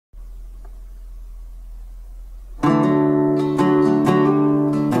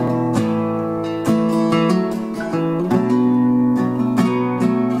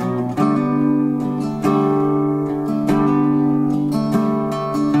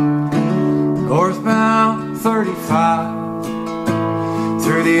85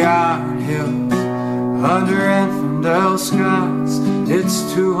 through the iron hills, under infidel skies.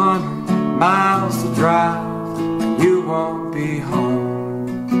 It's 200 miles to drive, and you won't be home.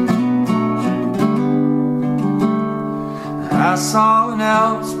 I saw an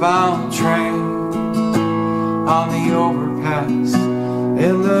Northbound train on the overpass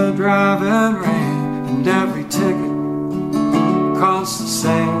in the driving rain, and every ticket costs the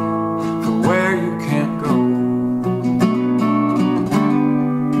same for where you can't go.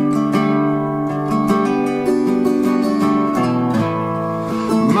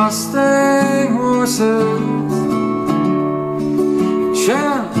 Mustang horses,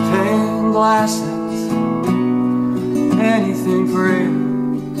 champagne glasses, anything for you,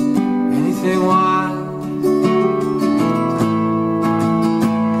 anything wild.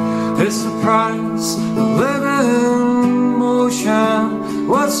 It's the price of living in motion.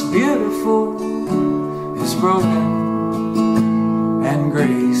 What's beautiful is broken, and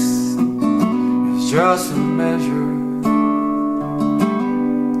grace is just a measure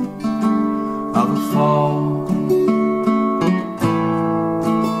of the fall.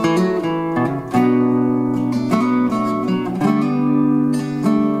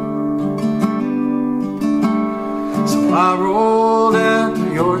 So I rolled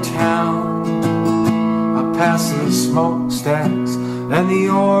into your town, I passed the smokestacks and the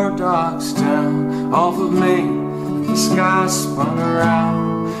ore docks down off of Main, and the sky spun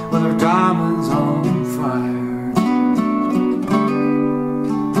around with her diamonds on fire.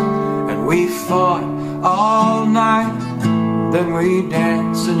 And we fought all night, then we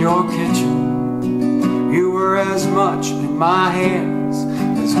danced in your kitchen. You were as much in my hands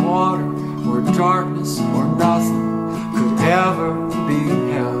as water or darkness or nothing could ever be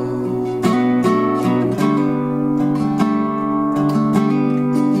held.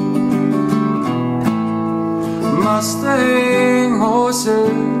 Mustang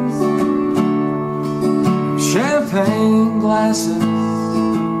horses, champagne glasses,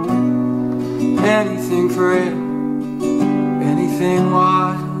 anything for it, anything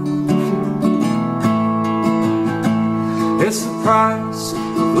wild. It's the price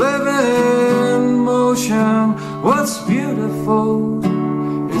of living in motion. What's beautiful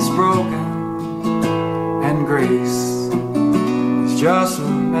is broken, and grace is just a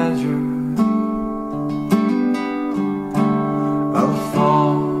measure of the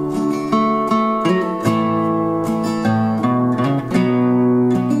fall.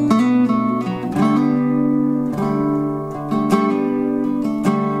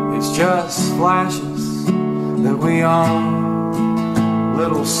 It's just flashes that we own,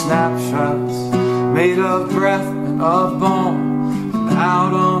 little snapshots made of breath and of bone, and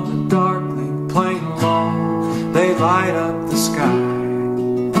out on the darkling plain alone they light up the sky.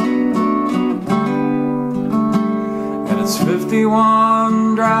 And it's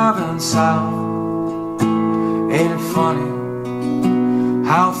 51 driving south. Ain't it funny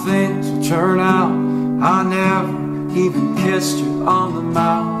how things will turn out? I never even kissed you on the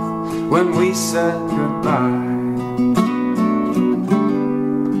mouth when we said goodbye.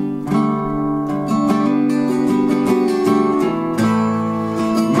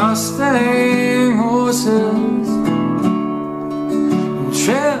 Mustang horses and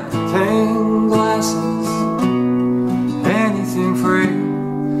champagne glasses, anything free,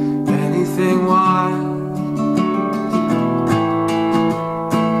 anything wild.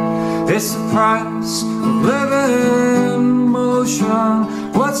 It's the price of living in motion.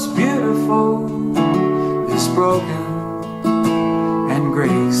 What's beautiful is broken, and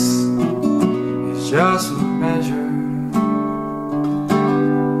grace is just a